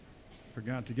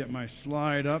Forgot to get my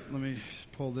slide up. Let me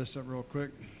pull this up real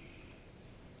quick.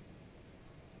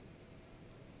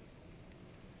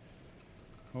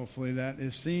 Hopefully that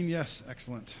is seen. Yes,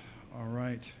 excellent. All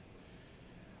right.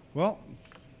 Well,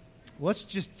 let's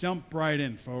just jump right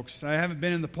in, folks. I haven't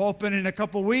been in the pulpit in a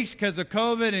couple weeks because of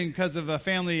COVID and because of a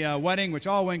family wedding, which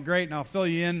all went great, and I'll fill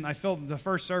you in. I filled the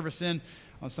first service in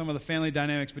on some of the family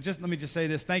dynamics, but let me just say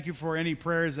this. Thank you for any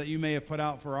prayers that you may have put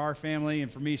out for our family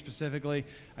and for me specifically.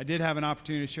 I did have an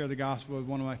opportunity to share the gospel with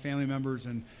one of my family members,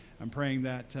 and I'm praying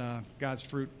that God's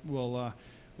fruit will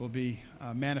be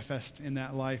manifest in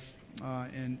that life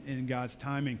in God's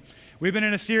timing. We've been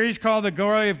in a series called The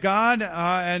Glory of God,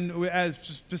 and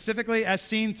specifically as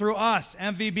seen through us,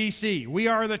 MVBC. We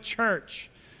are the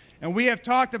church. And we have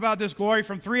talked about this glory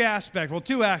from three aspects. Well,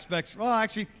 two aspects. Well,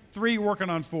 actually, three, working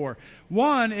on four.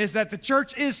 One is that the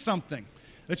church is something.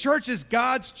 The church is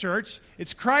God's church.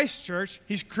 It's Christ's church.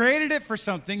 He's created it for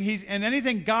something. And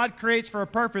anything God creates for a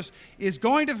purpose is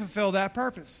going to fulfill that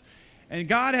purpose. And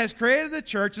God has created the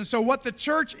church, and so what the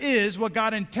church is, what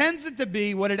God intends it to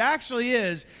be, what it actually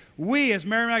is, we as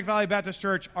Merrimack Valley Baptist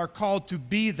Church are called to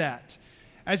be that.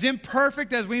 As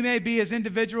imperfect as we may be as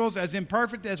individuals, as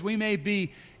imperfect as we may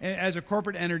be as a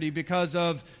corporate entity because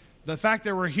of the fact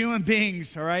that we're human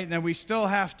beings, all right, and that we still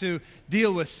have to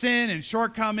deal with sin and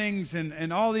shortcomings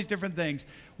and all these different things.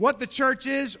 What the church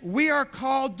is, we are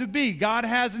called to be. God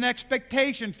has an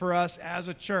expectation for us as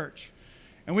a church.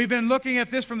 And we've been looking at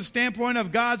this from the standpoint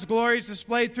of God's glory is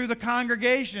displayed through the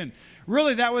congregation.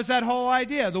 Really, that was that whole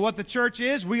idea. What the church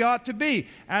is, we ought to be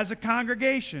as a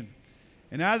congregation.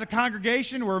 And as a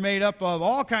congregation, we're made up of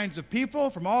all kinds of people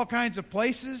from all kinds of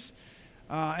places.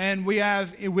 And we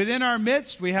have, within our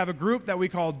midst, we have a group that we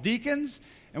call deacons,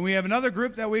 and we have another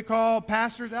group that we call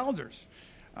pastors, elders.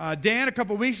 Dan, a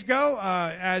couple weeks ago,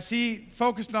 as he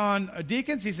focused on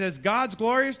deacons, he says, God's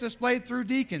glory is displayed through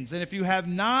deacons. And if you have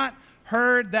not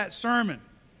heard that sermon,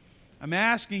 I'm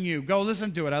asking you, go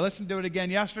listen to it. I listened to it again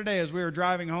yesterday as we were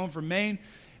driving home from Maine,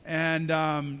 and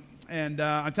I'm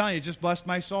telling you, it just blessed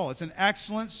my soul. It's an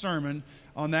excellent sermon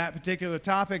on that particular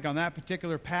topic, on that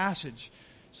particular passage.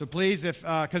 So please,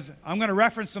 because I'm going to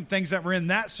reference some things that were in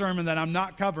that sermon that I'm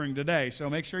not covering today, so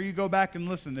make sure you go back and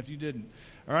listen if you didn't.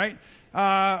 All right?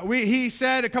 He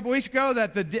said a couple weeks ago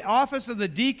that the office of the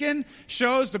deacon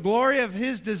shows the glory of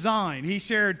his design. He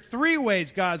shared three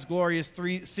ways God's glory is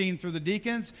seen through the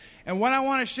deacons. And what I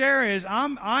want to share is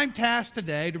I'm tasked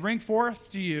today to bring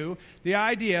forth to you the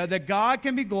idea that God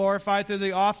can be glorified through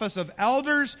the office of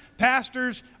elders,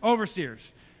 pastors,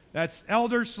 overseers. That's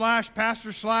elders /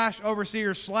 pastors /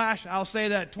 overseers / I'll say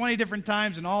that 20 different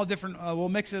times and all different, we'll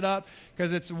mix it up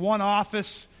because it's one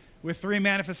office with three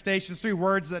manifestations, three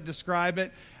words that describe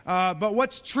it. But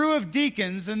what's true of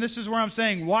deacons, and this is where I'm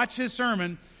saying, watch his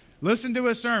sermon, listen to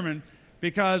his sermon,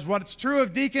 because what's true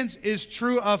of deacons is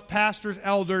true of pastors,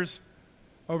 elders,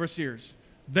 overseers.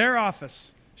 Their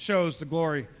office shows the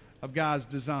glory of God's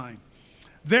design.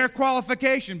 Their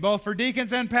qualification, both for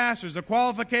deacons and pastors, the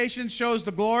qualification shows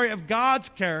the glory of God's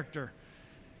character.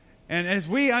 And as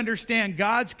we understand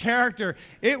God's character,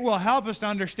 it will help us to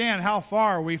understand how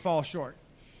far we fall short.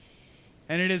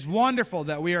 And it is wonderful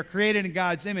that we are created in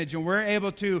God's image and we're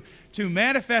able to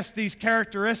manifest these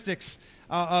characteristics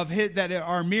of his, that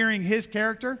are mirroring His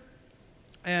character.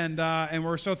 And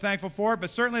we're so thankful for it.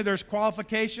 But certainly there's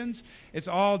qualifications. It's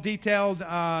all detailed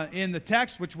in the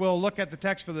text, which we'll look at the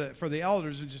text for the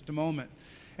elders in just a moment.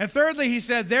 And thirdly, he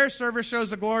said their service shows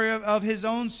the glory of His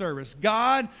own service.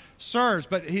 God serves,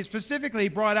 but he specifically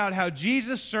brought out how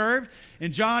Jesus served.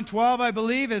 In John 12, I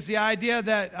believe, is the idea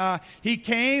that He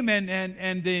came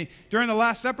during the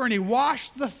Last Supper and He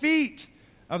washed the feet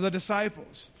of the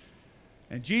disciples.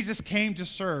 And Jesus came to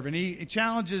serve, and He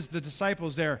challenges the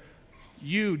disciples there,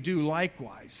 you do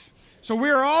likewise. So we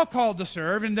are all called to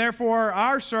serve, and therefore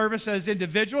our service as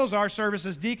individuals, our service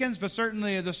as deacons, but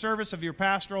certainly the service of your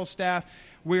pastoral staff,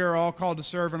 we are all called to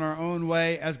serve in our own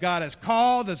way as God has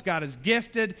called, as God has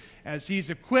gifted, as He's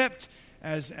equipped,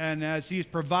 as He's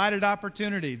provided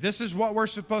opportunity. This is what we're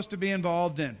supposed to be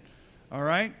involved in. All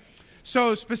right?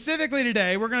 So specifically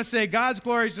today, we're going to say God's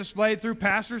glory is displayed through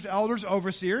pastors, elders,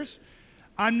 overseers.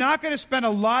 I'm not going to spend a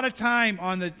lot of time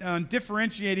on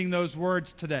differentiating those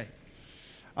words today.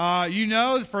 You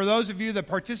know, for those of you that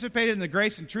participated in the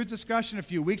Grace and Truth discussion a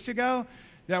few weeks ago,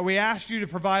 that we asked you to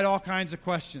provide all kinds of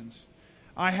questions.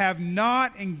 I have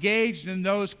not engaged in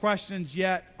those questions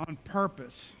yet on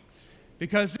purpose,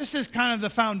 because this is kind of the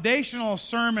foundational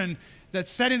sermon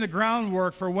that's setting the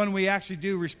groundwork for when we actually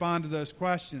do respond to those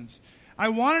questions. I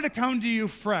wanted to come to you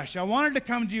fresh. I wanted to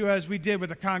come to you as we did with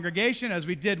the congregation, as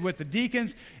we did with the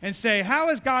deacons, and say, how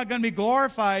is God going to be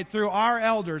glorified through our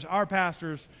elders, our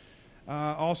pastors,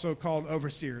 also called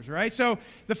overseers, right? So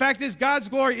the fact is God's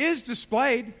glory is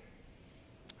displayed,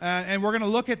 and we're going to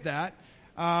look at that.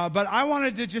 But I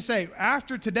wanted to just say,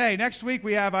 after today, next week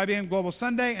we have IBM Global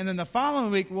Sunday, and then the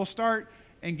following week we'll start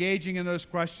engaging in those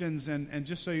questions, and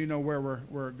just so you know where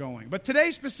we're going. But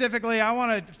today specifically, I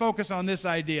want to focus on this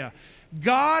idea.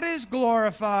 God is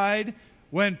glorified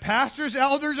when pastors,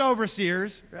 elders,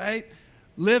 overseers, right,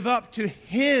 live up to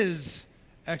His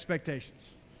expectations.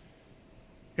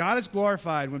 God is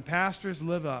glorified when pastors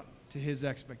live up to His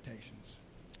expectations.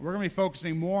 We're going to be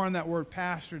focusing more on that word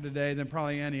pastor today than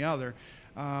probably any other.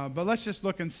 But let's just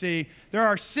look and see. There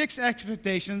are 6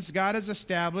 expectations God has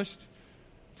established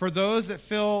for those that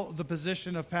fill the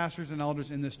position of pastors and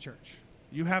elders in this church.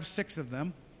 You have 6 of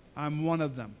them. I'm one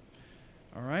of them.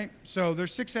 All right? So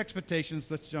there's 6 expectations.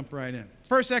 Let's jump right in.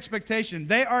 First expectation,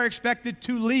 they are expected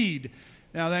to lead.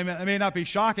 Now, that may not be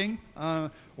shocking,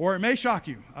 or it may shock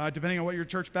you, depending on what your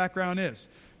church background is.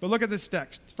 But look at this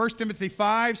text. 1 Timothy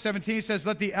 5:17 says,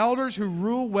 let the elders who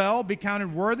rule well be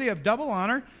counted worthy of double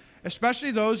honor,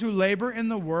 especially those who labor in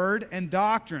the word and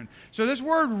doctrine. So this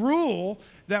word rule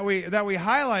that we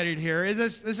highlighted here,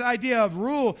 is this idea of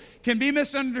rule can be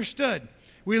misunderstood.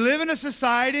 We live in a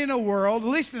society, in a world, at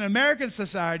least in American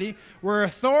society, where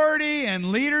authority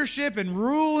and leadership and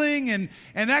ruling and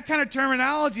that kind of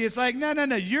terminology, it's like, no,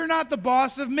 you're not the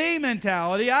boss of me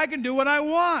mentality. I can do what I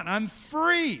want. I'm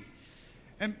free.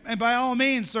 And by all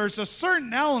means, there's a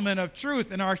certain element of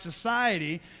truth in our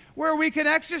society where we can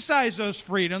exercise those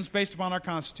freedoms based upon our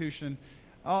Constitution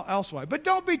elsewhere. But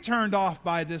don't be turned off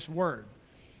by this word.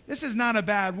 This is not a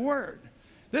bad word.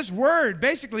 This word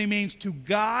basically means to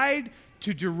guide,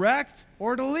 to direct,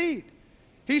 or to lead.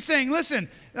 He's saying, listen,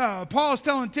 Paul is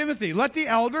telling Timothy, let the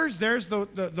elders, there's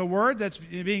the word that's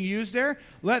being used there,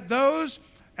 let those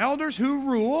elders who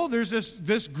rule, there's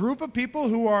this group of people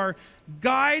who are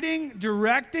guiding,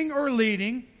 directing, or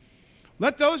leading,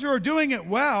 let those who are doing it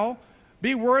well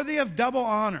be worthy of double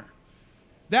honor.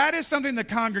 That is something the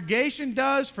congregation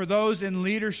does for those in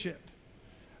leadership.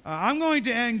 I'm going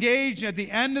to engage at the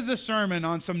end of the sermon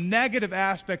on some negative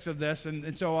aspects of this,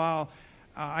 and so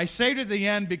I say it at the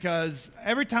end because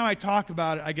every time I talk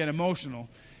about it, I get emotional.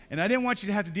 And I didn't want you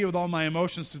to have to deal with all my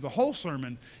emotions through the whole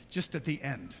sermon, just at the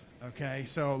end, okay?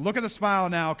 So look at the smile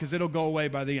now because it'll go away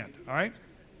by the end, all right?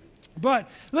 But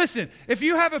listen, if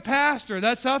you have a pastor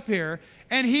that's up here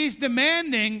and he's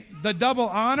demanding the double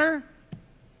honor,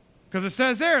 because it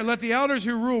says there, let the elders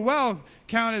who rule well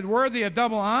counted worthy of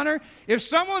double honor. If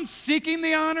someone's seeking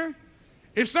the honor,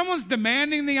 if someone's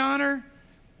demanding the honor,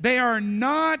 they are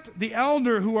not the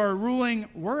elder who are ruling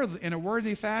in a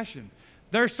worthy fashion.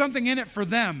 There's something in it for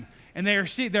them, and they're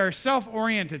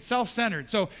self-oriented, self-centered.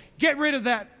 So get rid of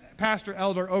that pastor,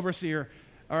 elder, overseer,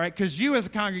 all right, because you as a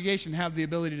congregation have the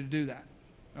ability to do that,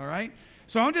 all right?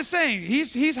 So I'm just saying,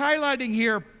 he's highlighting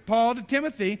here, Paul to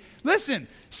Timothy, listen,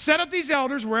 set up these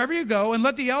elders wherever you go, and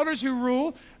let the elders who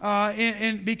rule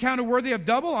and be counted worthy of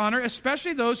double honor,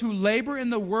 especially those who labor in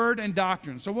the word and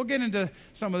doctrine. So we'll get into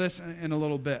some of this in a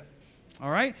little bit. All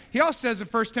right? He also says in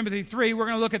 1 Timothy 3, we're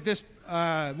going to look at this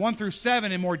 1 through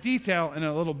 7 in more detail in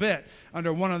a little bit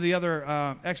under one of the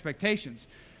other expectations.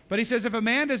 But he says, if a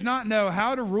man does not know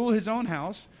how to rule his own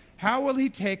house, how will he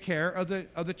take care of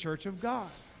the church of God?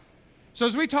 So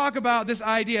as we talk about this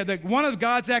idea that one of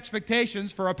God's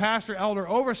expectations for a pastor, elder,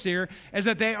 overseer is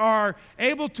that they are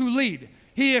able to lead.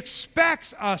 He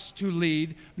expects us to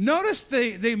lead. Notice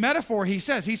the metaphor he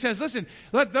says. He says, listen,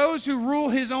 let those who rule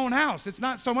his own house. It's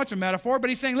not so much a metaphor, but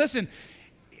he's saying, listen,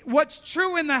 what's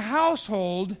true in the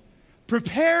household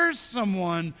prepares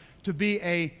someone to be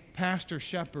a pastor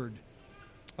shepherd,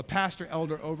 a pastor,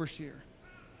 elder, overseer.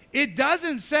 It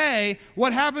doesn't say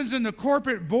what happens in the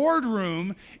corporate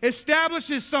boardroom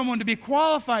establishes someone to be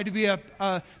qualified to be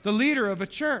the leader of a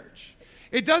church.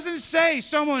 It doesn't say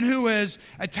someone who is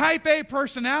a type A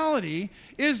personality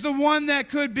is the one that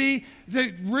could be,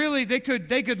 they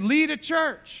could lead a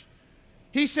church.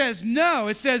 He says no.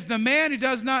 It says the man who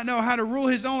does not know how to rule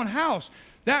his own house.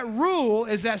 That rule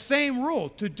is that same rule,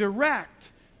 to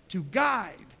direct, to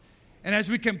guide. And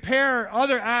as we compare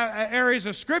other areas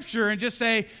of Scripture and just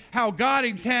say how God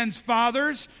intends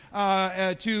fathers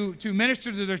to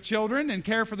minister to their children and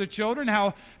care for their children,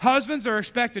 how husbands are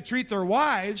expected to treat their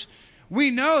wives,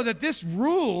 we know that this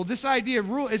rule, this idea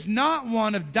of rule, is not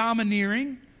one of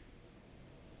domineering.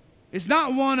 It's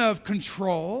not one of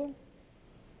control.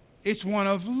 It's one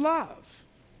of love.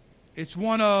 It's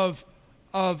one of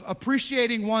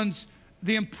appreciating one's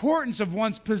the importance of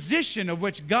one's position of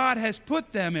which God has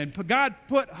put them in. God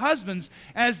put husbands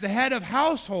as the head of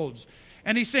households.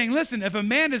 And he's saying, listen, if a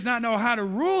man does not know how to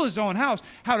rule his own house,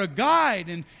 how to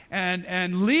guide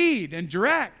and lead and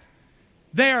direct,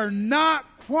 they are not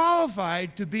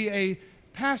qualified to be a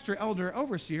pastor, elder,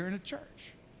 overseer in a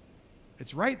church.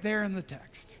 It's right there in the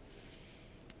text.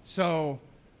 So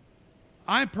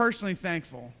I'm personally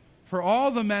thankful for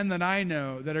all the men that I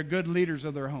know that are good leaders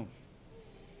of their home.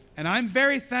 And I'm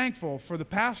very thankful for the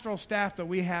pastoral staff that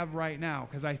we have right now,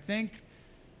 because I think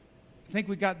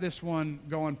we got this one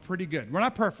going pretty good. We're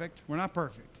not perfect.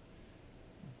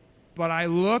 But I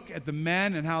look at the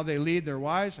men and how they lead their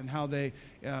wives and how they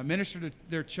minister to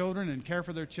their children and care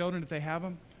for their children if they have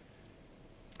them.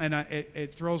 And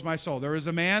it thrills my soul. There was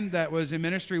a man that was in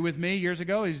ministry with me years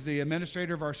ago. He's the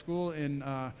administrator of our school in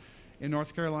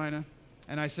North Carolina.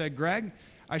 And I said, Greg,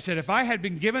 if I had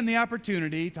been given the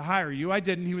opportunity to hire you, I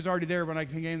didn't. He was already there when I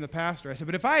became the pastor. I said,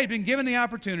 but if I had been given the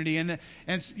opportunity and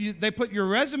they put your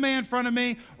resume in front of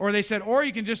me, or they said, or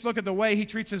you can just look at the way he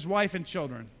treats his wife and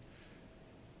children.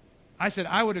 I said,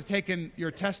 I would have taken your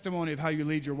testimony of how you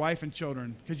lead your wife and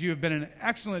children, because you have been an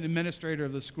excellent administrator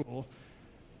of the school,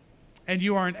 and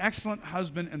you are an excellent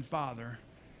husband and father.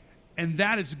 And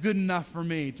that is good enough for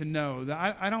me to know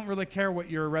that I don't really care what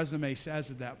your resume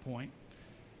says at that point.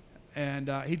 And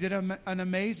he did an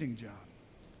amazing job.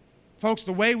 Folks,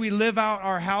 the way we live out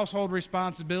our household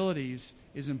responsibilities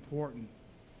is important.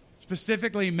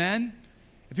 Specifically, men,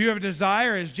 if you have a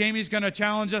desire, as Jamie's going to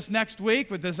challenge us next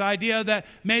week with this idea that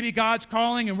maybe God's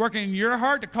calling and working in your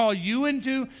heart to call you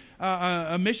into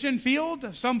a mission field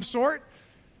of some sort,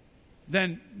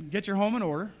 then get your home in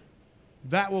order.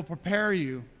 That will prepare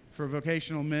you for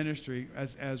vocational ministry,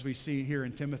 as we see here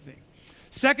in Timothy.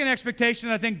 Second expectation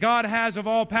I think God has of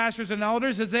all pastors and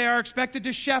elders is they are expected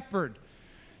to shepherd.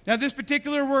 Now, this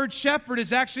particular word shepherd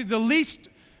is actually the least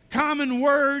common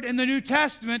word in the New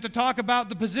Testament to talk about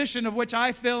the position of which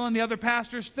I fill and the other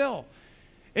pastors fill.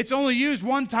 It's only used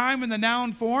one time in the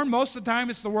noun form. Most of the time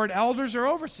it's the word elders or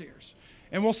overseers.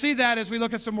 And we'll see that as we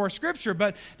look at some more scripture.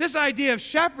 But this idea of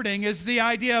shepherding is the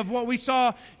idea of what we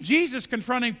saw Jesus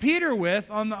confronting Peter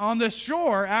with on the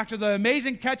shore after the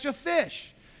amazing catch of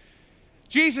fish.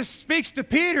 Jesus speaks to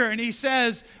Peter and he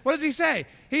says, what does he say?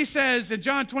 He says in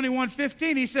John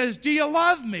 21:15, he says, do you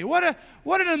love me? What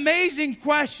an amazing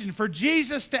question for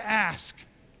Jesus to ask.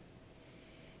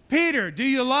 Peter, do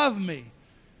you love me?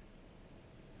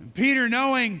 And Peter,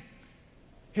 knowing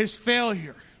his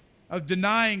failure of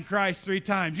denying Christ 3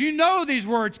 times, you know these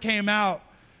words came out.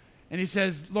 And he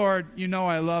says, Lord, you know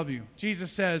I love you.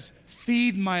 Jesus says,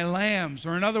 feed my lambs.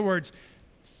 Or in other words,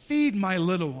 feed my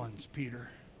little ones, Peter.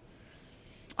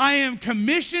 I am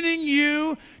commissioning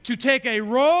you to take a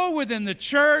role within the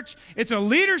church. It's a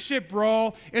leadership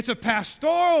role. It's a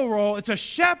pastoral role. It's a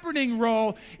shepherding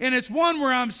role. And it's one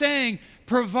where I'm saying,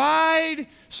 provide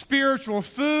spiritual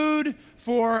food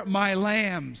for my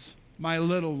lambs, my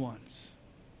little ones.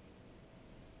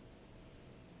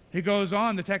 He goes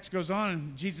on, the text goes on,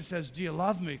 and Jesus says, do you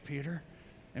love me, Peter?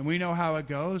 And we know how it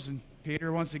goes. And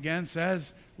Peter once again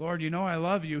says, Lord, you know I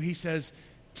love you. He says,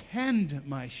 tend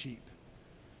my sheep.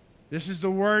 This is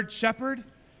the word shepherd.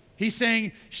 He's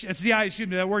saying,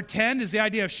 that word tend is the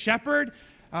idea of shepherd.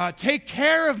 Take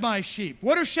care of my sheep.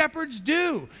 What do shepherds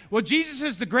do? Well, Jesus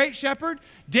is the great shepherd.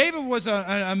 David was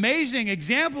an amazing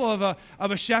example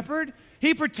of a shepherd.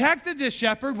 He protected this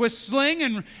shepherd with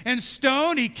sling and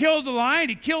stone. He killed the lion.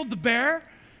 He killed the bear.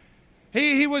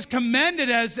 He was commended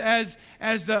as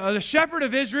the shepherd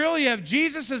of Israel. You have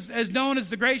Jesus as known as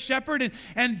the great shepherd.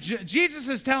 And Jesus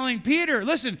is telling Peter,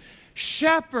 listen,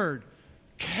 shepherd,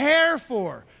 care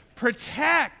for,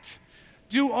 protect,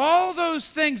 do all those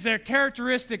things that are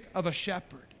characteristic of a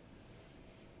shepherd.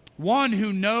 One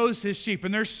who knows his sheep.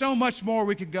 And there's so much more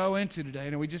we could go into today,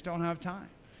 and we just don't have time.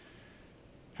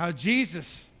 How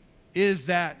Jesus is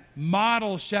that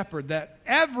model shepherd that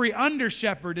every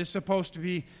under-shepherd is supposed to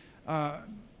be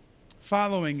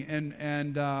following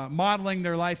and modeling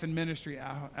their life and ministry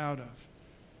out of.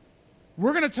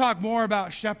 We're going to talk more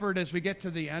about shepherd as we get to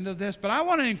the end of this, but I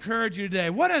want to encourage you today.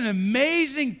 What an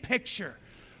amazing picture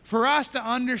for us to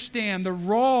understand the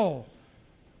role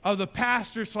of the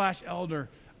pastor/elder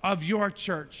of your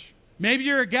church. Maybe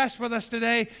you're a guest with us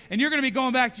today, and you're going to be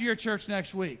going back to your church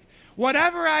next week.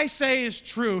 Whatever I say is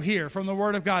true here from the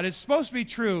Word of God, it's supposed to be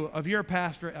true of your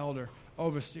pastor, elder,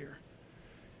 overseer.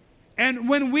 And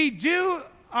when we do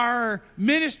our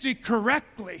ministry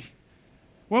correctly,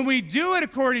 when we do it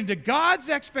according to God's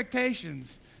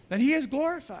expectations, then He is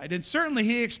glorified. And certainly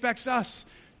He expects us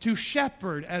to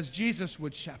shepherd as Jesus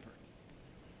would shepherd.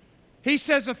 He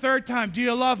says a third time, do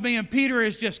you love me? And Peter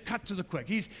is just cut to the quick.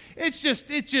 It's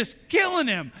just killing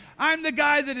him. I'm the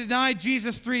guy that denied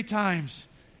Jesus 3 times.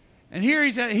 And here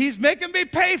he's making me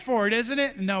pay for it, isn't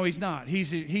it? No, he's not.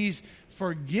 He's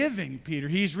forgiving Peter.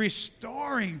 He's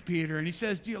restoring Peter. And he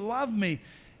says, do you love me?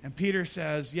 And Peter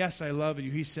says, yes, I love you.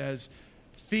 He says,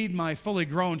 feed my fully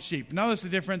grown sheep. Notice the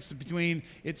difference between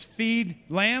it's feed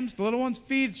lambs, the little ones,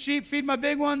 feed sheep, feed my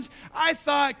big ones. I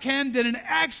thought Ken did an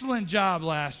excellent job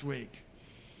last week.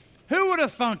 Who would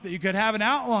have thunk that you could have an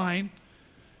outline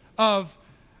of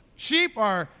sheep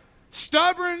are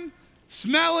stubborn,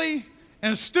 smelly,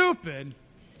 and stupid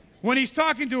when he's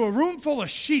talking to a room full of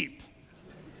sheep?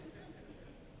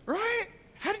 Right?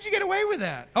 How did you get away with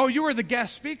that? Oh, you were the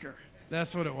guest speaker.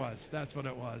 That's what it was. That's what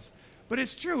it was. But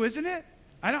it's true, isn't it?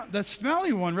 The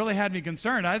smelly one really had me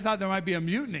concerned. I thought there might be a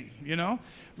mutiny,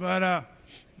 But,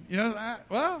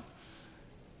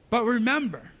 but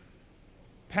remember,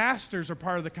 pastors are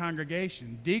part of the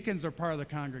congregation. Deacons are part of the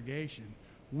congregation.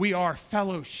 We are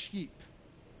fellow sheep.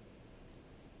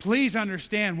 Please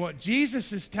understand what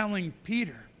Jesus is telling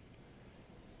Peter.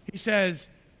 He says,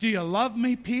 do you love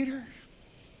me, Peter?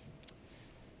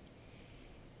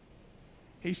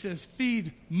 He says,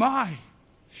 feed my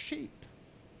sheep.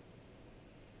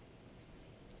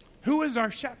 Who is our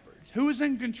shepherd? Who is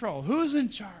in control? Who is in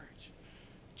charge?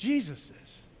 Jesus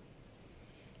is.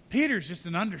 Peter's just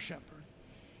an under shepherd.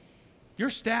 Your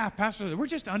staff, pastor, we're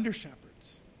just under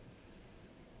shepherds.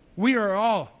 We are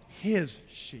all his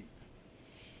sheep.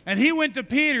 And he went to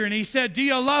Peter and he said, do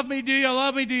you love me? Do you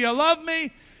love me? Do you love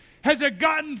me? Has it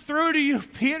gotten through to you,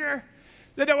 Peter,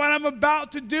 that what I'm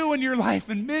about to do in your life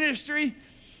and ministry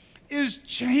is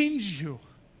change you?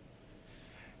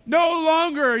 No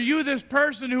longer are you this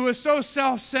person who is so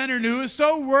self-centered, who is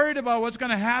so worried about what's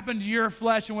going to happen to your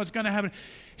flesh and what's going to happen.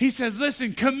 He says,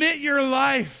 listen, commit your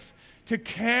life to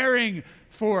caring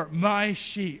for my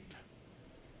sheep.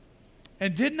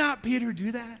 And did not Peter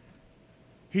do that?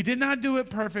 He did not do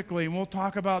it perfectly, and we'll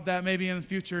talk about that maybe in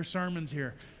future sermons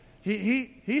here.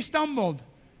 He stumbled,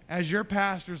 as your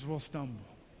pastors will stumble.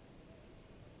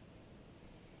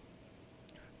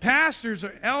 Pastors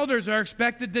or elders are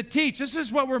expected to teach. This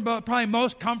is what we're probably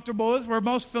most comfortable with, we're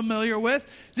most familiar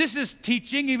with. This is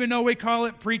teaching, even though we call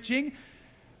it preaching.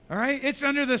 All right? It's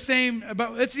under the same,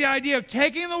 but it's the idea of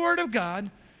taking the Word of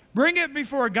God, bring it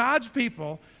before God's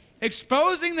people,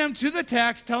 exposing them to the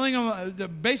text, telling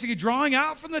them, basically drawing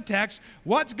out from the text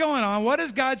what's going on, what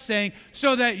is God saying,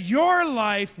 so that your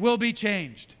life will be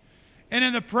changed. And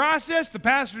in the process, the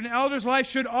pastor and elder's life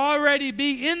should already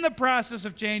be in the process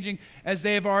of changing as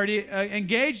they have already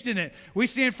engaged in it. We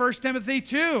see in 1 Timothy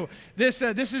 2, this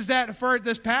is that for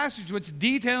this passage, which is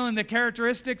detailing the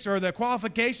characteristics or the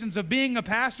qualifications of being a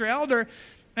pastor elder.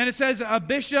 And it says a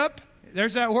bishop,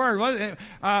 there's that word.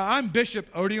 I'm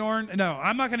Bishop Odiorn. No,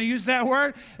 I'm not going to use that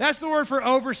word. That's the word for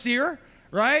overseer,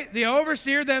 right? The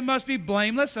overseer then must be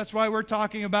blameless. That's why we're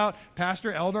talking about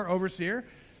pastor, elder, overseer.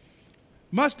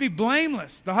 Must be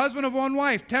blameless, the husband of one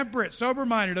wife, temperate,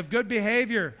 sober-minded, of good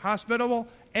behavior, hospitable,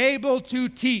 able to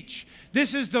teach.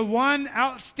 This is the one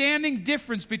outstanding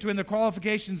difference between the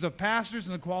qualifications of pastors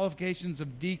and the qualifications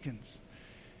of deacons.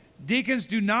 Deacons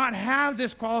do not have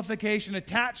this qualification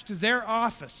attached to their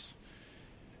office.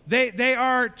 They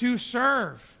are to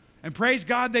serve. And praise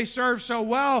God they serve so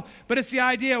well, but it's the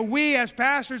idea we as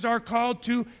pastors are called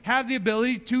to have the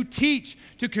ability to teach,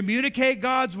 to communicate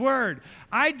God's Word.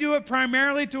 I do it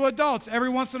primarily to adults. Every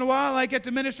once in a while I get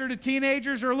to minister to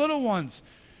teenagers or little ones.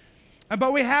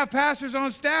 But we have pastors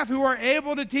on staff who are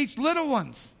able to teach little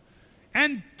ones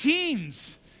and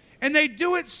teens, and they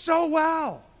do it so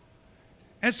well.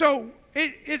 And so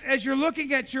as you're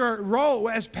looking at your role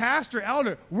as pastor,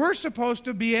 elder, we're supposed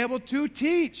to be able to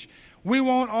teach. We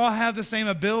won't all have the same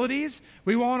abilities.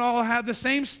 We won't all have the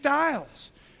same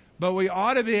styles. But we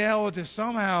ought to be able to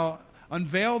somehow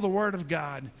unveil the Word of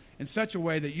God in such a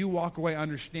way that you walk away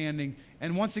understanding.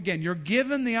 And once again, you're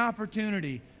given the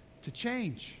opportunity to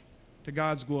change to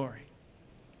God's glory.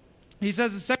 He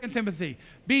says in 2 Timothy,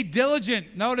 be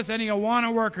diligent. Notice any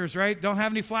Awana workers, right? Don't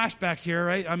have any flashbacks here,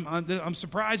 right? I'm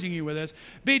surprising you with this.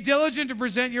 Be diligent to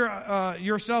present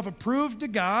yourself approved to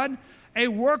God, a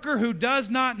worker who does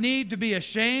not need to be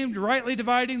ashamed, rightly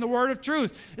dividing the word of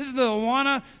truth. This is the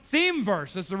Awana theme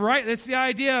verse. That's the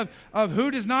idea of who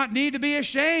does not need to be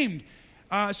ashamed.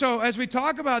 So as we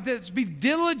talk about this, be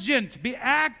diligent, be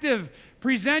active,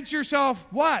 present yourself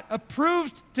what?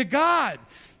 Approved to God.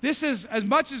 This is, as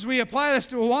much as we apply this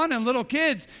to Awana and little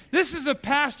kids, this is a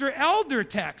pastor-elder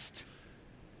text.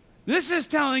 This is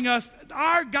telling us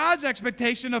God's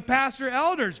expectation of pastor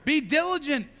elders. Be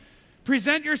diligent.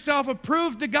 Present yourself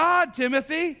approved to God,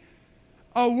 Timothy.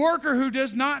 a worker who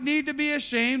does not need to be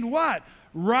ashamed, what?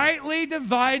 Rightly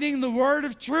dividing the word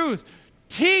of truth.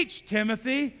 Teach,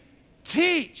 Timothy.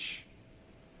 Teach.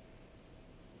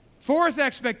 Fourth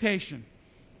expectation.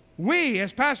 We,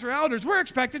 as pastor elders, we're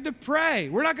expected to pray.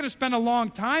 We're not going to spend a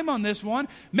long time on this one.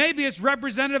 Maybe it's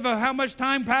representative of how much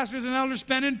time pastors and elders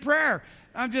spend in prayer.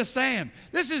 I'm just saying.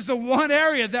 This is the one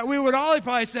area that we would all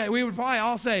probably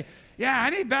say, yeah, I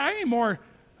need more.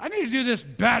 I need to do this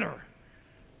better.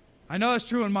 I know that's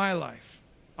true in my life.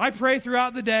 I pray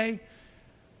throughout the day.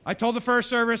 I told the first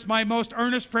service my most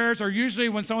earnest prayers are usually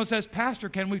when someone says, Pastor,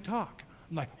 can we talk?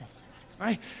 I'm like,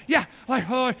 right? Yeah, like,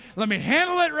 oh, let me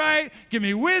handle it right. Give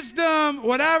me wisdom,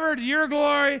 whatever, to your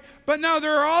glory. But no,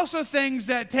 there are also things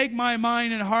that take my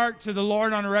mind and heart to the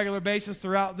Lord on a regular basis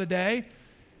throughout the day.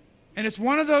 And it's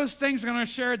one of those things I'm going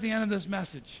to share at the end of this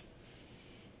message.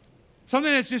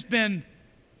 Something that's just been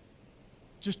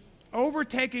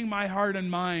overtaking my heart and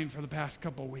mind for the past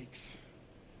couple weeks.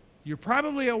 You're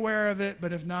probably aware of it,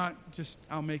 but if not,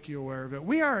 I'll make you aware of it.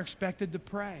 We are expected to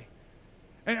pray.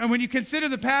 And when you consider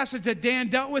the passage that Dan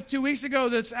dealt with 2 weeks ago,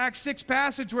 this Acts 6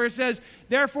 passage where it says,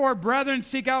 therefore, brethren,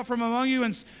 seek out from among you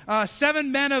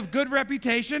 7 men of good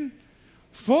reputation,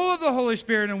 full of the Holy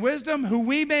Spirit and wisdom, who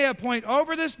we may appoint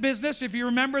over this business. If you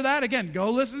remember that, again, go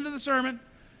listen to the sermon.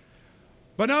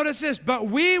 But notice this, but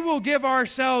we will give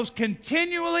ourselves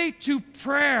continually to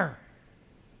prayer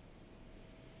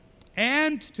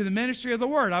and to the ministry of the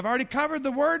word. I've already covered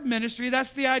the word ministry.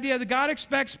 That's the idea that God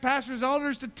expects pastors,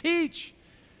 elders to teach.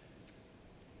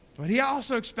 But he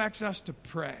also expects us to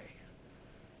pray.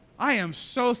 I am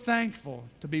so thankful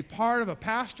to be part of a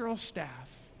pastoral staff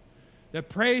that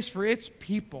prays for its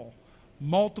people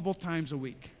multiple times a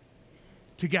week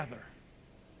together.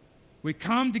 We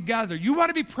come together. You want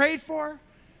to be prayed for?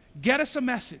 Get us a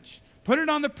message. Put it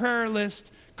on the prayer list.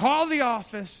 Call the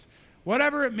office.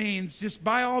 Whatever it means, just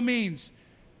by all means,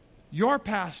 your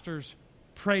pastors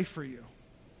pray for you.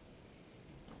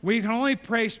 We can only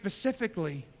pray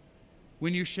specifically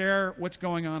when you share what's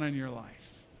going on in your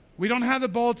life. We don't have the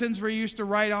bulletins where you used to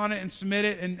write on it and submit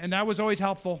it, and that was always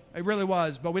helpful. It really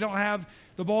was. But we don't have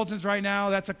the bulletins right now.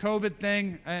 That's a COVID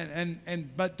thing,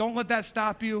 but don't let that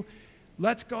stop you.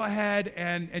 Let's go ahead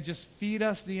and just feed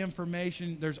us the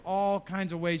information. There's all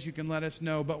kinds of ways you can let us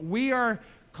know. But we are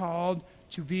called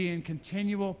to be in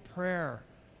continual prayer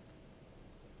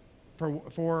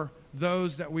for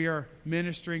those that we are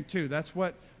ministering to. That's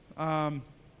what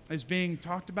is being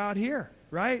talked about here,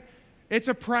 right? It's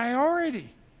a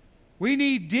priority. We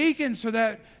need deacons so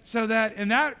that in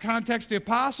that context the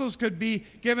apostles could be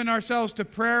giving ourselves to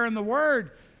prayer and the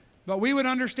word. But we would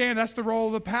understand that's the role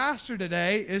of the pastor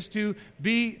today, is to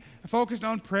be focused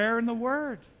on prayer and the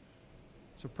word.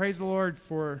 So praise the Lord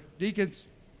for deacons.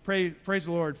 Praise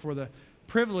the Lord for the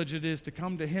privilege it is to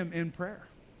come to him in prayer.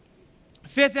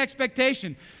 Fifth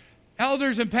expectation,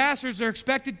 elders and pastors are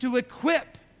expected to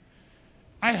equip.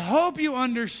 I hope you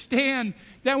understand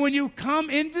that when you come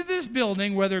into this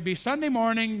building, whether it be Sunday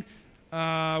morning,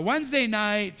 Wednesday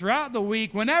night, throughout the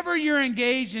week, whenever you're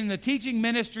engaged in the teaching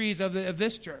ministries of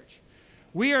this church,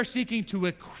 we are seeking to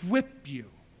equip you,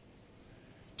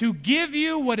 to give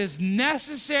you what is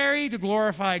necessary to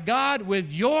glorify God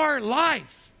with your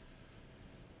life.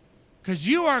 Because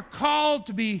you are called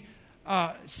to be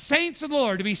saints of the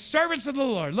Lord, to be servants of the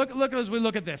Lord. Look as we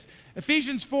look at this.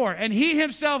 Ephesians 4, and he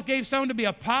himself gave some to be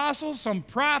apostles, some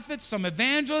prophets, some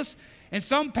evangelists, and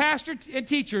some pastors and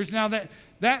teachers. Now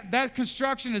that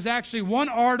construction is actually one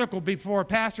article before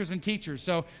pastors and teachers.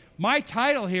 So my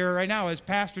title here right now is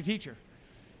pastor teacher.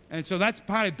 And so that's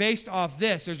probably based off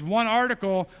this. There's one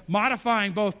article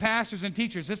modifying both pastors and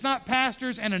teachers. It's not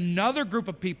pastors and another group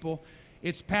of people.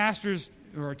 It's pastors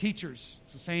or teachers.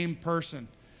 It's the same person.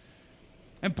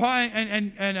 And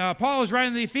Paul is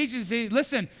writing to the Ephesians, saying,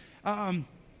 listen,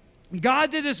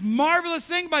 God did this marvelous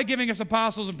thing by giving us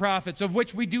apostles and prophets, of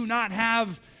which we do not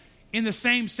have in the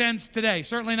same sense today.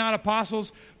 Certainly not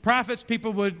apostles. Prophets,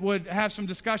 people would have some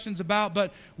discussions about,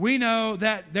 but we know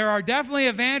that there are definitely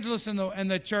evangelists in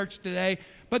the church today,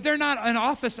 but they're not an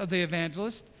office of the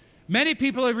evangelist. Many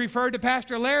people have referred to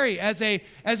Pastor Larry as a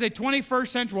 21st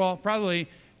century, well, probably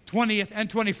 20th and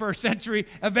 21st century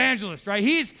evangelist, right?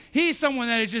 He's someone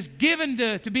that is just given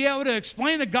to be able to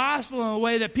explain the gospel in a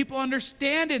way that people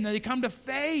understand it and that they come to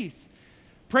faith.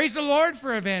 Praise the Lord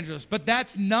for evangelists, but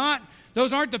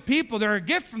those aren't the people. They're a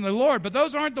gift from the Lord, but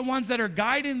those aren't the ones that are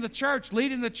guiding the church,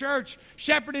 leading the church,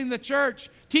 shepherding the church,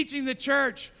 teaching the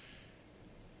church.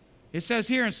 It says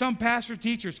here, in some pastor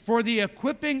teachers, for the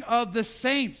equipping of the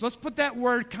saints. Let's put that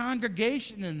word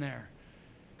congregation in there.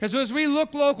 Because as we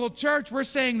look local church, we're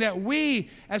saying that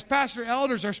we, as pastor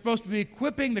elders, are supposed to be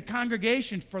equipping the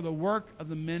congregation for the work of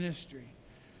the ministry.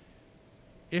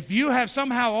 If you have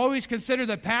somehow always considered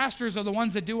that pastors are the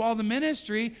ones that do all the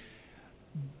ministry,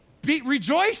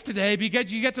 rejoice today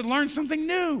because you get to learn something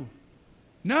new.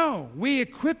 No, we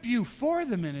equip you for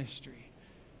the ministry.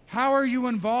 How are you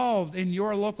involved in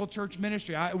your local church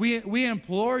ministry? We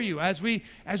implore you as we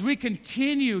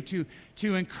continue to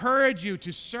encourage you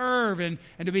to serve and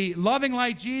to be loving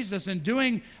like Jesus and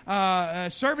doing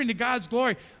serving to God's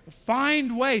glory.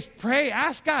 Find ways. Pray.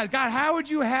 Ask God, how would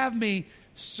you have me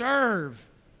serve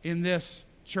in this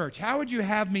church? How would you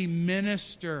have me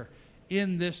minister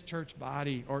in this church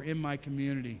body or in my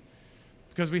community?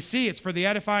 Because we see it's for the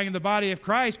edifying of the body of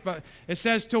Christ, but it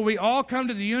says, till we all come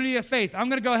to the unity of faith. I'm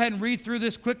going to go ahead and read through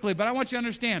this quickly, but I want you to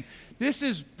understand, this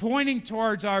is pointing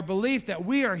towards our belief that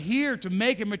we are here to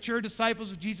make and mature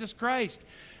disciples of Jesus Christ.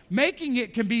 Making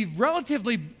it can be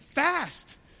relatively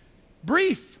fast,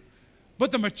 brief,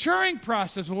 but the maturing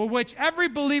process, which every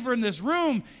believer in this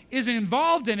room is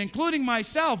involved in, including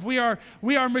myself, we are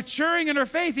maturing in our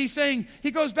faith. He's saying, he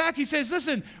goes back, he says,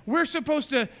 listen, we're supposed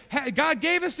to, God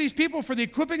gave us these people for the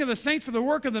equipping of the saints for the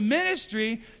work of the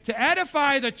ministry, to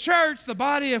edify the church, the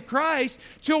body of Christ,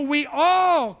 till we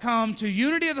all come to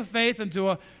unity of the faith and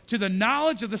to the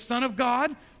knowledge of the Son of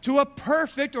God, to a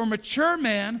perfect or mature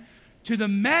man, to the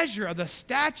measure of the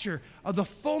stature of the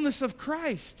fullness of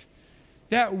Christ.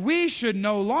 That we should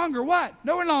no longer what?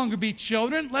 No longer be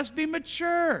children. Let's be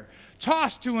mature.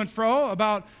 Tossed to and fro,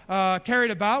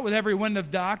 carried about with every wind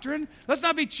of doctrine. Let's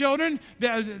not be children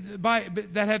that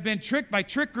have been tricked by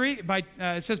trickery.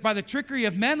 It says by the trickery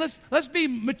of men. Let's be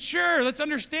mature. Let's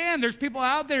understand. There's people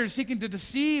out there seeking to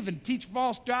deceive and teach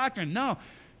false doctrine. No,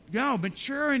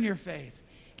 mature in your faith,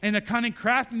 in the cunning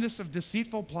craftiness of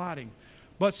deceitful plotting.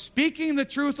 But speaking the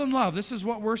truth in love, this is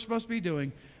what we're supposed to be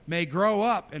doing, may grow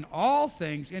up in all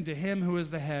things into him who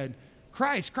is the head,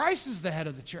 Christ. Christ is the head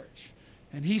of the church,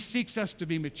 and he seeks us to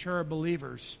be mature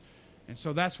believers. And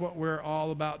so that's what we're all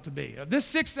about to be. This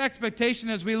sixth expectation,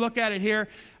 as we look at it here,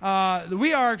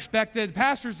 we are expected,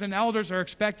 pastors and elders are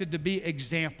expected to be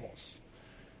examples.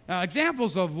 Now,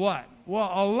 examples of what? Well,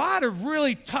 a lot of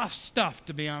really tough stuff,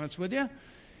 to be honest with you.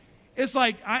 It's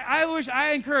like,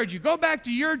 I encourage you, go back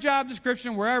to your job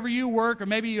description wherever you work, or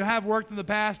maybe you have worked in the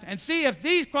past, and see if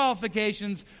these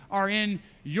qualifications are in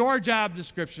your job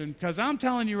description, because I'm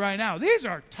telling you right now, these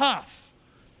are tough.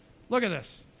 Look at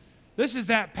this. This is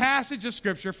that passage of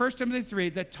Scripture, 1 Timothy 3,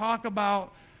 that talk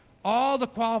about all the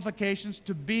qualifications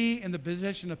to be in the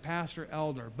position of pastor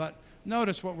elder. But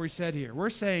notice what we said here. We're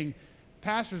saying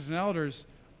pastors and elders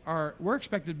we're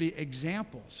expected to be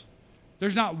examples.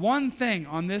 There's not one thing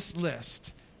on this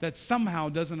list that somehow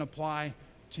doesn't apply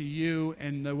to you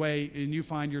and the way and you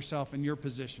find yourself in your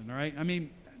position, all right? I mean,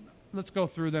 let's go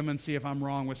through them and see if I'm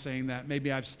wrong with saying that.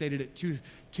 Maybe I've stated it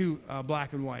too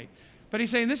black and white. But he's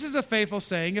saying, this is a faithful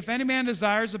saying, if any man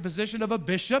desires the position of a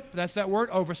bishop, that's that word,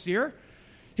 overseer,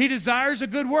 he desires a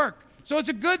good work. So it's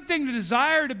a good thing to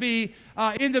desire to be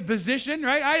in the position,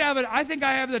 right? I think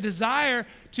I have the desire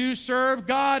to serve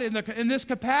God in this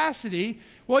capacity.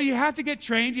 Well, you have to get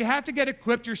trained. You have to get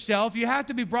equipped yourself. You have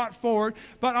to be brought forward.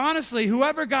 But honestly,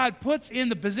 whoever God puts in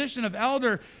the position of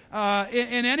elder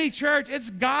in any church, it's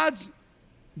God's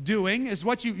doing, is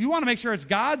what you want to make sure it's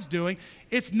God's doing.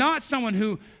 It's not someone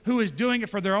who is doing it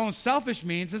for their own selfish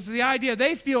means. It's the idea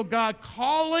they feel God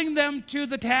calling them to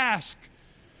the task.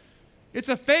 It's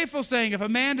a faithful saying, if a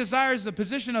man desires the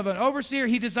position of an overseer,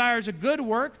 he desires a good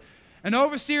work. An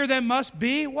overseer then must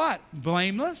be what?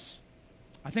 Blameless.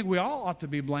 I think we all ought to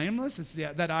be blameless. It's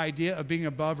that idea of being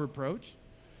above reproach.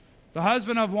 The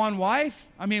husband of one wife.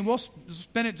 I mean, we'll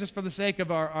spin it just for the sake of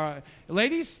our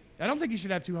ladies. I don't think you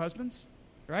should have two husbands,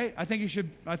 right? I think you should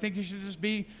just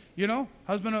be,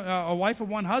 husband, a wife of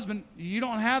one husband. You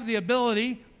don't have the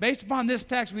ability. Based upon this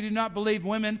text, we do not believe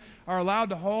women are allowed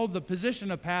to hold the position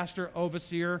of pastor,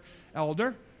 overseer,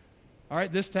 elder. All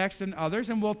right, this text and others,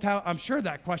 and I'm sure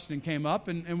that question came up,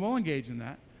 and we'll engage in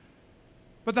that.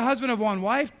 But the husband of one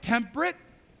wife, temperate,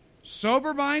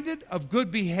 sober-minded, of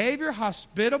good behavior,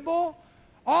 hospitable,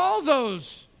 all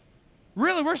those,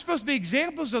 really, we're supposed to be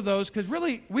examples of those, because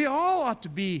really, we all ought to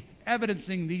be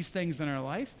evidencing these things in our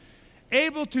life.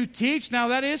 Able to teach. Now,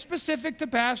 that is specific to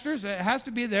pastors. It has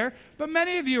to be there. But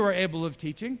many of you are able of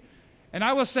teaching. And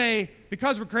I will say,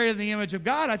 because we're created in the image of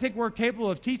God, I think we're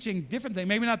capable of teaching different things.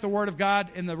 Maybe not the Word of God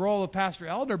in the role of pastor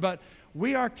elder, but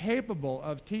we are capable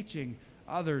of teaching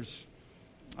others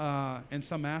in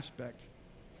some aspect.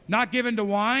 Not given to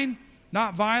wine,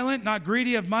 not violent, not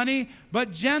greedy of money,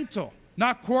 but gentle.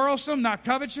 not quarrelsome, not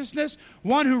covetousness,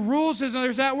 one who rules his,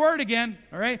 there's that word again,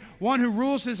 all right? One who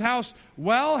rules his house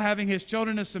well, having his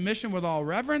children in submission with all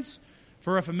reverence.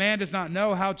 For if a man does not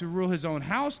know how to rule his own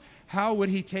house, how would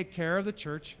he take care of the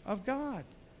church of God?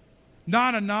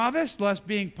 Not a novice, lest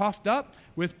being puffed up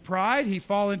with pride, he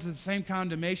fall into the same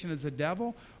condemnation as the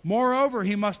devil. Moreover,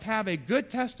 he must have a good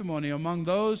testimony among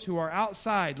those who are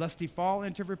outside, lest he fall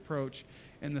into reproach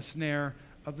in the snare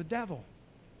of the devil.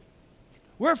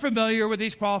 We're familiar with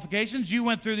these qualifications. You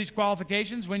went through these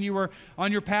qualifications when you were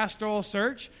on your pastoral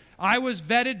search. I was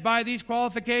vetted by these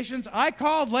qualifications. I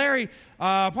called Larry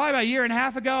probably about a year and a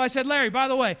half ago. I said, Larry, by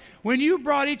the way, when you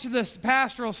brought each of the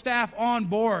pastoral staff on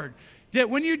board,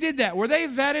 when you did that, were they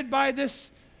vetted by this?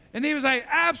 And he was like,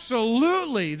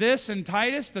 absolutely. This and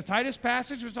Titus, the Titus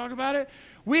passage was talking about it.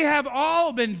 We have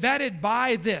all been vetted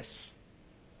by this.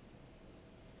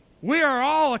 We are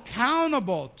all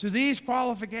accountable to these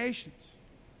qualifications.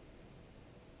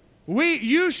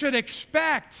 You should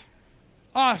expect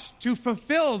us to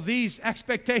fulfill these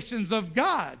expectations of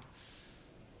God.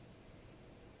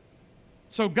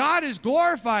 So God is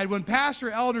glorified when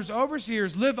pastor, elders,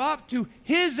 overseers live up to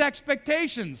his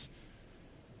expectations.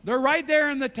 They're right there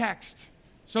in the text.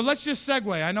 So let's just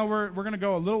segue. I know we're going to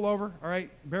go a little over, all right?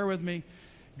 Bear with me.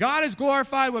 God is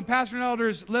glorified when pastor and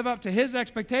elders live up to his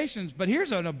expectations. But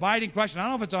here's an abiding question. I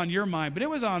don't know if it's on your mind, but it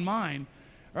was on mine.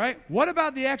 All right? What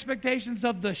about the expectations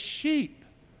of the sheep?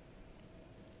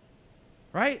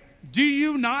 Right? Do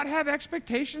you not have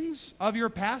expectations of your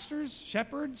pastors,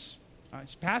 shepherds,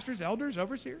 pastors, elders,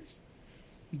 overseers?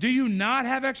 Do you not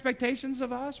have expectations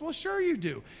of us? Well, sure you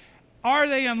do. Are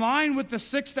they in line with the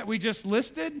 6 that we just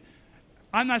listed?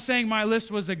 I'm not saying my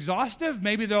list was exhaustive.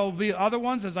 Maybe there will be other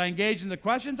ones as I engage in the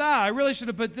questions. I really should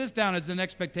have put this down as an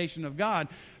expectation of God.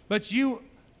 But you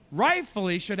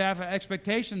rightfully should have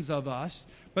expectations of us,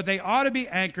 but they ought to be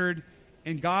anchored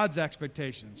in God's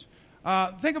expectations.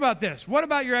 Think about this. What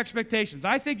about your expectations?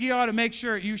 I think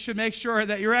you should make sure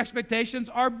that your expectations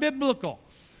are biblical.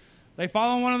 They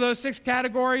fall in one of those 6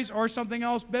 categories or something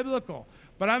else biblical.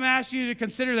 But I'm asking you to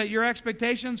consider that your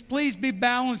expectations, please be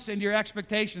balanced in your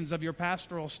expectations of your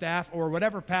pastoral staff or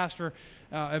whatever pastor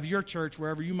of your church,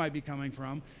 wherever you might be coming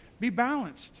from. Be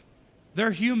balanced. They're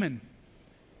human.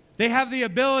 They have the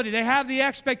ability. They have the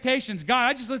expectations. God,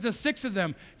 I just listed 6 of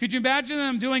them. Could you imagine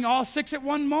them doing all 6 at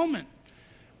one moment?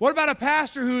 What about a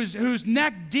pastor who's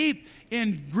neck deep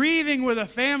in grieving with a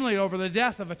family over the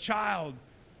death of a child?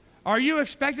 Are you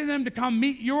expecting them to come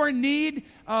meet your need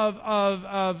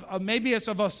of maybe it's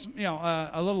of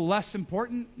a little less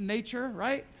important nature,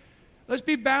 right? Let's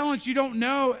be balanced. You don't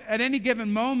know at any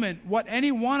given moment what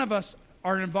any one of us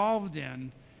are involved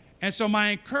in. And so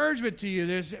my encouragement to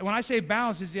you, when I say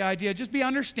balance, is the idea, just be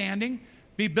understanding,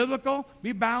 be biblical,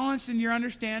 be balanced in your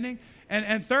understanding.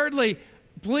 And thirdly,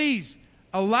 please,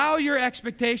 allow your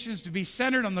expectations to be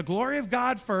centered on the glory of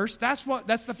God first. That's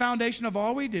the foundation of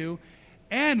all we do.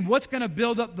 And what's going to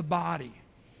build up the body.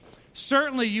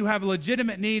 Certainly you have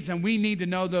legitimate needs, and we need to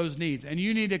know those needs. And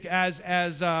you need to,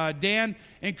 as Dan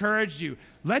encouraged you,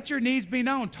 let your needs be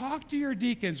known. Talk to your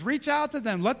deacons. Reach out to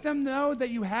them. Let them know that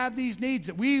you have these needs,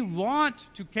 that we want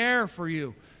to care for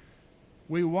you.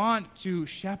 We want to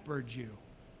shepherd you.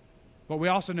 But we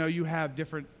also know you have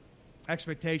different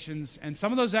expectations. And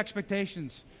some of those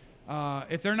expectations,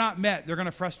 if they're not met, they're going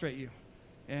to frustrate you.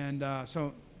 And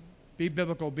so be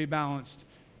biblical, be balanced,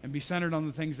 and be centered on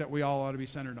the things that we all ought to be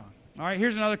centered on. All right,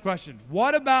 here's another question.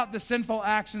 What about the sinful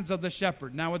actions of the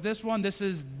shepherd? Now, with this one, this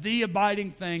is the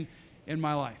abiding thing in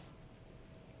my life.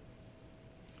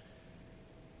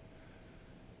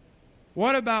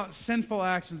 What about sinful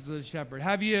actions of the shepherd?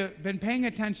 Have you been paying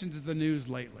attention to the news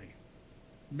lately?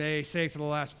 May say for the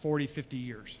last 40, 50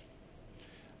 years.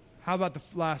 How about the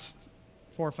last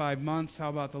 4 or 5 months? How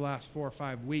about the last 4 or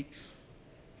 5 weeks?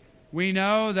 We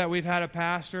know that we've had a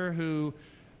pastor who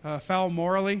fell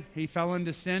morally. He fell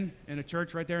into sin in a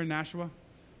church right there in Nashua.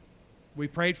 We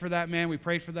prayed for that man. We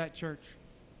prayed for that church.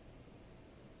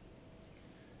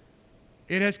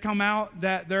 It has come out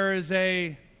that there is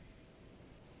a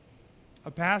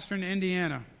pastor in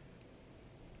Indiana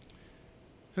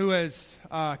who has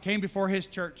came before his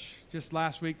church just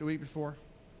last week, the week before,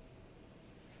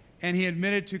 and he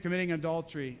admitted to committing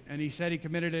adultery. And he said he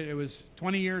committed it. It was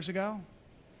 20 years ago.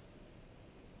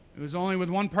 It was only with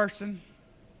one person,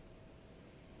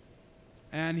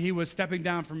 and he was stepping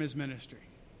down from his ministry.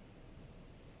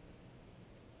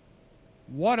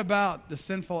 What about the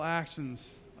sinful actions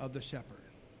of the shepherd?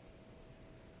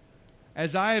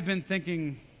 As I have been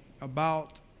thinking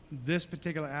about this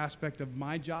particular aspect of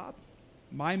my job,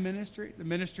 my ministry, the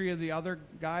ministry of the other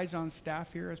guys on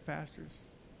staff here as pastors,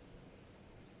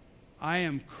 I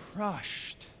am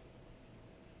crushed.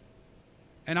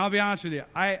 And I'll be honest with you,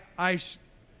 I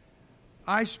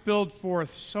spilled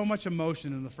forth so much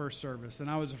emotion in the first service, and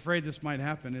I was afraid this might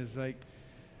happen. Is like,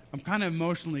 I'm kind of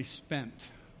emotionally spent.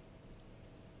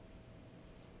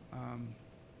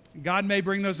 God may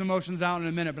bring those emotions out in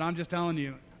a minute, but I'm just telling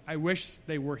you, I wish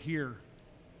they were here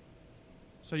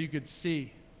so you could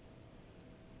see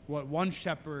what one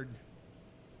shepherd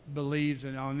believes,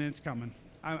 and it's coming.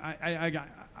 I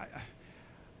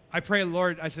pray,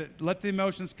 Lord, I said, let the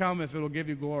emotions come if it'll give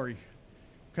you glory,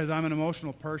 because I'm an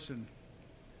emotional person.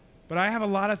 But I have a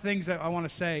lot of things that I want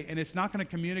to say, and it's not going to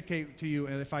communicate to you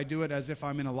if I do it as if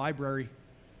I'm in a library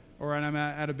or I'm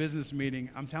at a business meeting.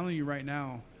 I'm telling you right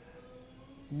now,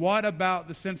 what about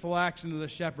the sinful action of the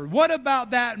shepherd? What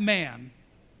about that man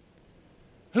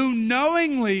who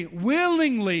knowingly,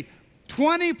 willingly,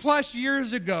 20-plus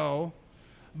years ago,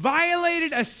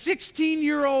 violated a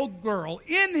 16-year-old girl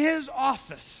in his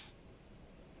office,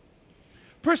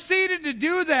 proceeded to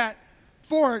do that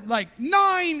for like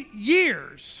 9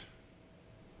 years,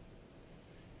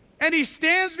 and he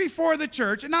stands before the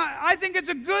church, and I think it's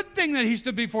a good thing that he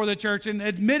stood before the church and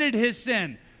admitted his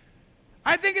sin.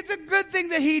 I think it's a good thing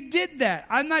that he did that.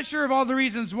 I'm not sure of all the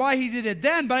reasons why he did it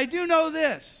then, but I do know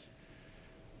this.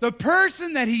 The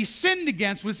person that he sinned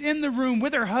against was in the room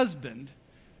with her husband,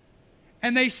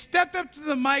 and they stepped up to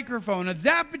the microphone. At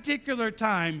that particular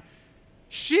time,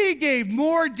 she gave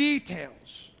more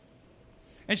details,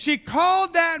 and she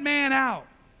called that man out.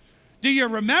 Do you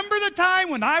remember the time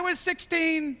when I was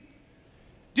 16?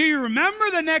 Do you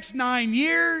remember the next 9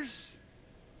 years?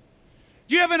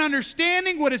 Do you have an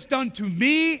understanding what it's done to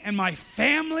me and my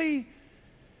family?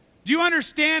 Do you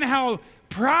understand how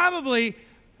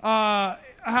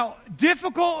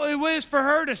difficult it was for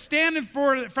her to stand in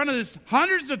front of this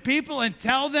hundreds of people and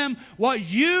tell them what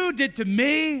you did to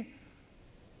me?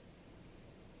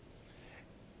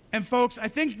 And folks, I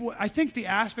think the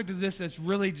aspect of this that's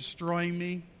really destroying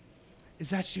me is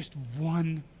that's just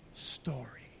one story.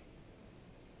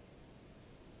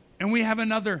 And we have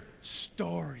another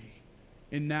story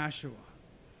in Nashua.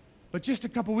 But just a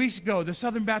couple weeks ago, the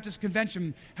Southern Baptist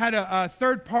Convention had a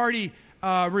third-party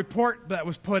report that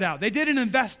was put out. They did an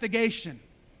investigation.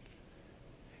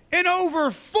 And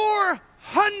over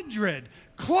 400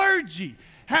 clergy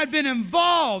had been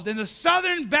involved in the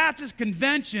Southern Baptist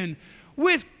Convention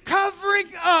with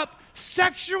covering up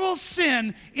sexual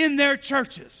sin in their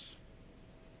churches.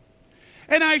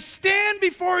 And I stand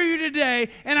before you today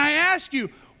and I ask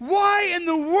you, why in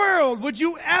the world would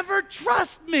you ever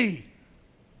trust me?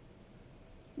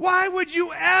 Why would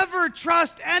you ever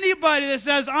trust anybody that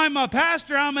says, I'm a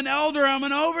pastor, I'm an elder, I'm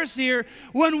an overseer,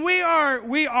 when we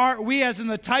as in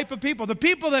the type of people, the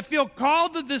people that feel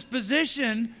called to this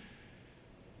position,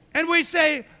 and we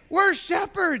say, we're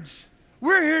shepherds.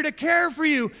 We're here to care for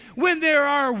you, when there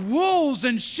are wolves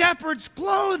in shepherd's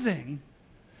clothing,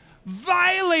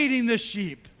 violating the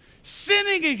sheep,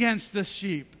 sinning against the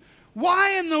sheep.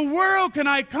 Why in the world can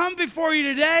I come before you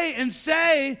today and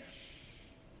say,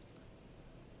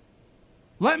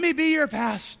 let me be your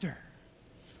pastor?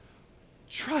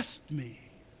 Trust me.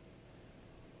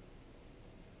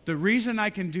 The reason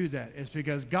I can do that is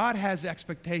because God has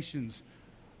expectations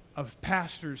of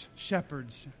pastors,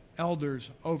 shepherds, elders,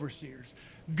 overseers.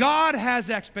 God has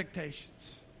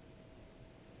expectations.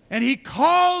 And He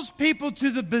calls people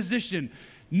to the position.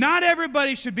 Not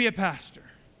everybody should be a pastor.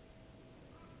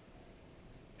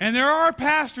 And there are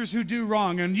pastors who do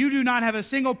wrong, and you do not have a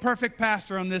single perfect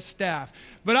pastor on this staff.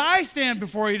 But I stand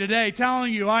before you today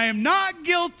telling you I am not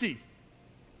guilty.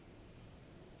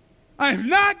 I am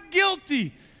not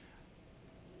guilty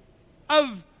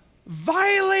of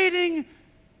violating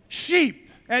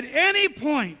sheep at any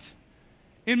point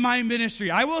in my ministry.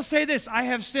 I will say this, I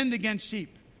have sinned against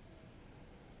sheep.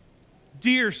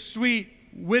 Dear, sweet,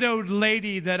 widowed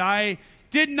lady that I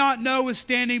did not know was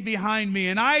standing behind me,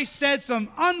 and I said some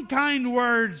unkind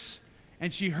words,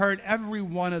 and she heard every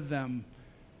one of them,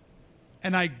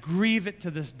 and I grieve it to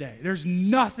this day. There's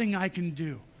nothing I can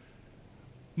do.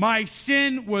 My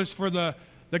sin was for the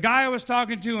guy I was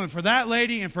talking to, and for that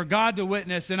lady, and for God to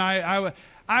witness, and I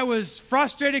was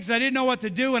frustrated because I didn't know what to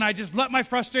do, and I just let my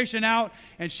frustration out,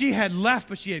 and she had left,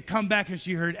 but she had come back, and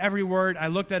she heard every word. I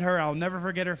looked at her, I'll never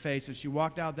forget her face, and she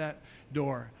walked out that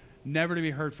door, never to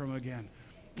be heard from again.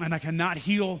 And I cannot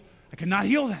heal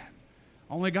that.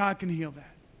 Only God can heal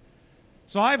that.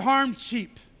 So I've harmed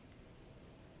sheep.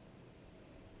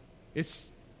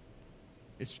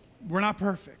 We're not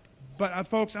perfect. But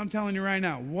folks, I'm telling you right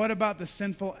now, what about the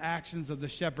sinful actions of the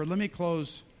shepherd? Let me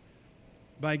close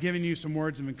by giving you some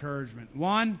words of encouragement.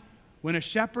 One, when a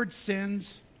shepherd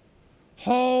sins,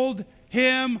 hold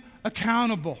him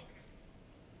accountable.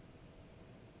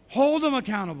 Hold him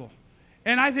accountable.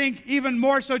 And I think even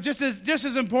more so, just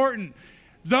as important,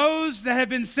 those that have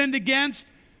been sinned against,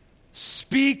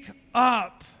 speak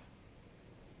up.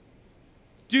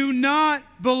 Do not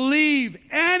believe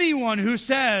anyone who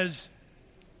says,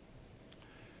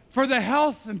 for the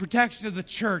health and protection of the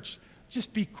church,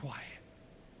 just be quiet.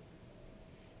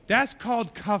 That's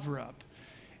called cover-up.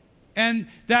 And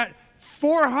that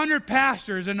 400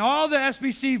 pastors and all the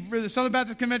SBC, for the Southern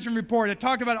Baptist Convention report, that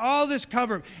talked about all this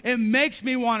cover-up, it makes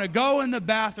me want to go in the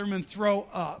bathroom and throw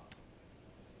up.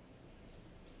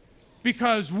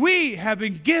 Because we have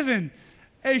been given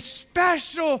a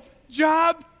special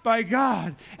job by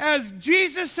God. As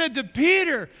Jesus said to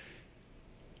Peter,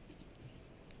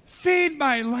 feed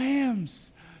my lambs.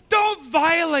 Don't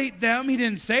violate them. He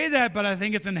didn't say that, but I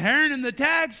think it's inherent in the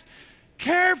text.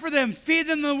 Care for them. Feed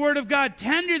them the word of God.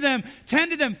 Tend to them.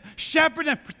 Shepherd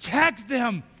them. Protect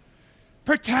them.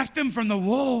 Protect them from the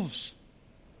wolves.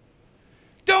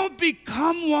 Don't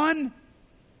become one.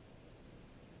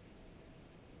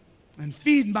 And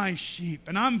feed my sheep.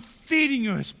 And I'm feeding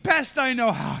you as best I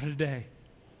know how today.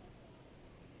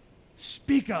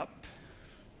 Speak up.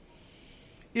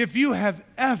 If you have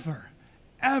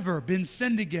ever been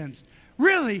sinned against,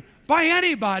 really, by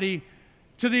anybody,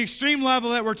 to the extreme level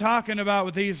that we're talking about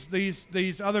with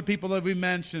these other people that we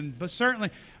mentioned, but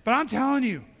I'm telling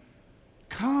you,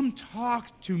 come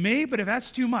talk to me. But if that's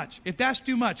too much,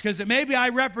 because maybe I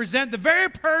represent the very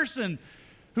person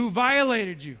who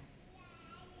violated you,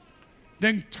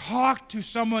 then talk to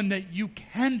someone that you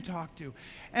can talk to.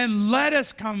 And let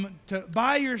us come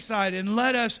by your side and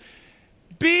let us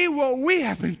be what we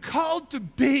have been called to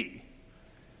be,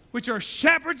 which are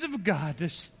shepherds of God, to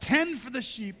tend for the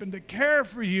sheep and to care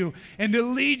for you and to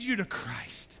lead you to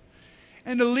Christ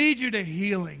and to lead you to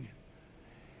healing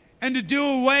and to do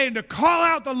away and to call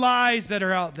out the lies that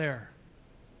are out there.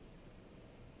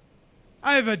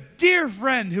 I have a dear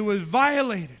friend who was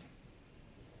violated.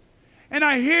 And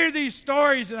I hear these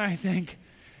stories and I think,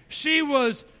 she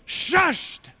was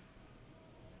shushed.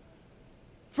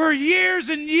 For years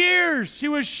and years, she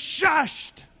was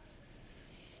shushed.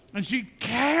 And she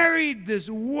carried this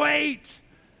weight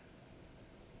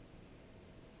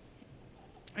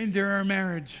into her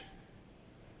marriage,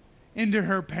 into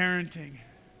her parenting.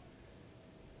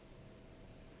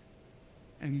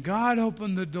 And God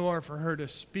opened the door for her to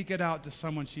speak it out to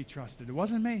someone she trusted. It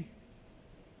wasn't me.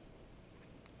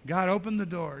 God opened the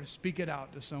door to speak it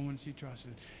out to someone she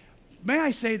trusted. May I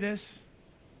say this?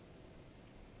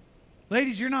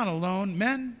 Ladies, you're not alone.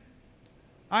 Men,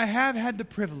 I have had the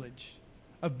privilege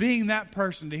of being that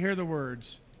person to hear the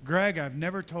words, Greg, I've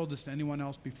never told this to anyone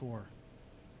else before.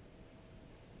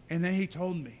 And then he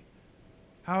told me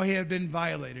how he had been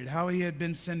violated, how he had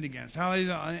been sinned against,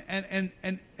 and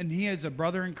he is a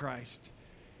brother in Christ.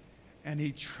 And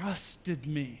he trusted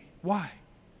me. Why?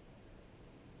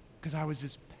 Because I was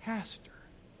his pastor.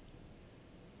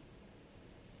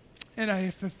 And I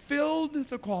have fulfilled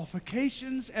the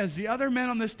qualifications as the other men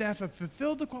on this staff have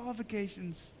fulfilled the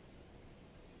qualifications.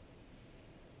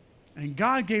 And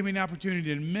God gave me an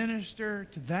opportunity to minister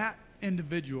to that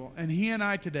individual. And he and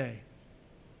I today,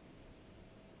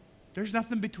 there's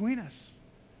nothing between us.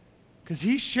 Because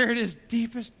he shared his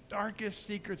deepest, darkest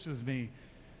secrets with me.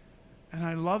 And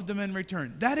I loved him in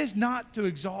return. That is not to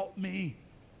exalt me.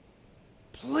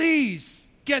 Please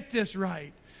get this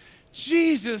right.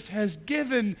 Jesus has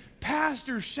given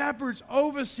pastors, shepherds,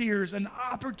 overseers an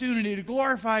opportunity to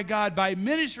glorify God by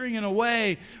ministering in a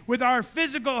way with our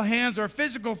physical hands, our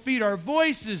physical feet, our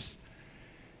voices,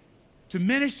 to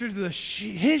minister to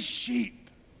his sheep.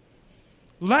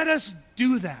 Let us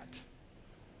do that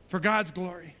for God's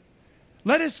glory.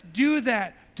 Let us do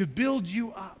that to build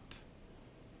you up.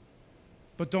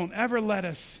 But don't ever let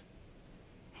us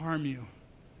harm you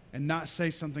and not say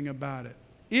something about it.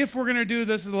 If we're going to do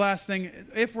this is the last thing,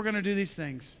 if we're going to do these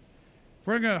things, if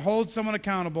we're going to hold someone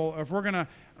accountable, if we're going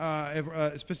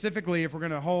to, specifically, if we're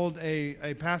going to hold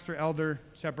a pastor, elder,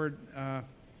 shepherd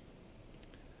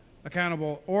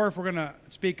accountable, or if we're going to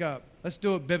speak up, let's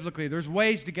do it biblically. There's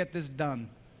ways to get this done,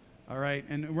 all right?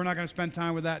 And we're not going to spend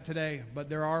time with that today, but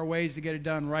there are ways to get it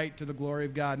done right to the glory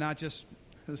of God, not just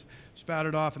spout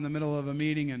it off in the middle of a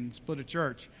meeting and split a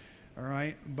church, all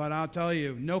right? But I'll tell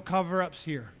you, no cover-ups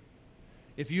here.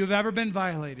 If you've ever been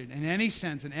violated in any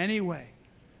sense, in any way,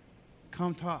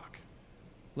 come talk.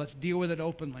 Let's deal with it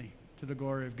openly to the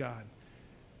glory of God.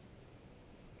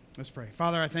 Let's pray.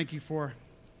 Father, I thank you for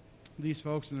these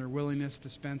folks and their willingness to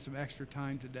spend some extra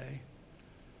time today.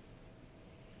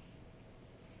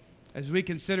 As we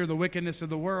consider the wickedness of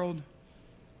the world,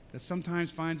 that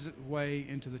sometimes finds its way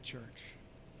into the church.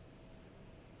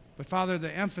 But Father,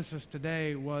 the emphasis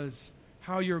today was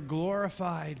how you're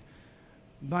glorified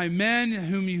by men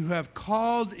whom you have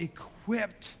called,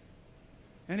 equipped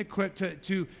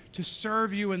to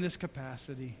serve you in this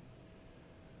capacity.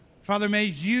 Father, may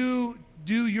you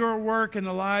do your work in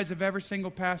the lives of every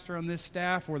single pastor on this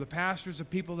staff or the pastors of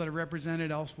people that are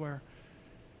represented elsewhere.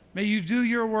 May you do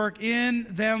your work in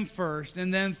them first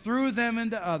and then through them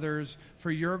into others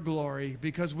for your glory,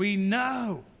 because we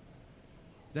know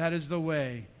that is the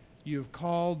way you have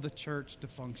called the church to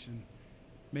function.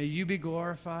 May you be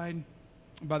glorified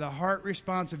by the heart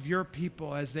response of your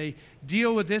people as they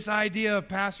deal with this idea of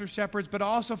pastor shepherds, but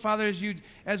also, Father,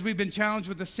 as we've been challenged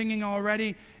with the singing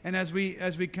already, and as we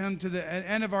come to the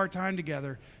end of our time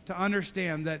together, to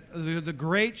understand that the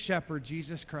great shepherd,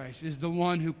 Jesus Christ, is the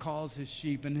one who calls his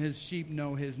sheep, and his sheep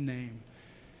know his name.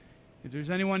 If there's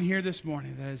anyone here this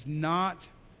morning that has not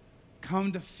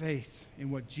come to faith in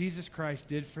what Jesus Christ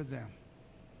did for them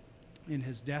in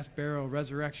his death, burial,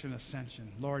 resurrection,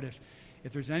 ascension, Lord,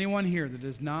 if there's anyone here that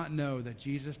does not know that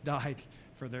Jesus died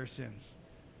for their sins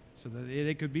so that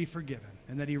they could be forgiven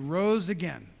and that he rose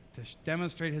again to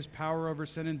demonstrate his power over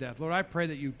sin and death, Lord, I pray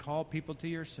that you call people to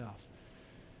yourself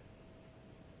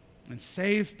and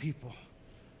save people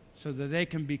so that they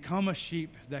can become a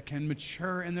sheep that can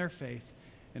mature in their faith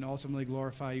and ultimately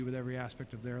glorify you with every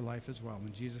aspect of their life as well.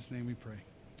 In Jesus' name we pray.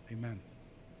 Amen.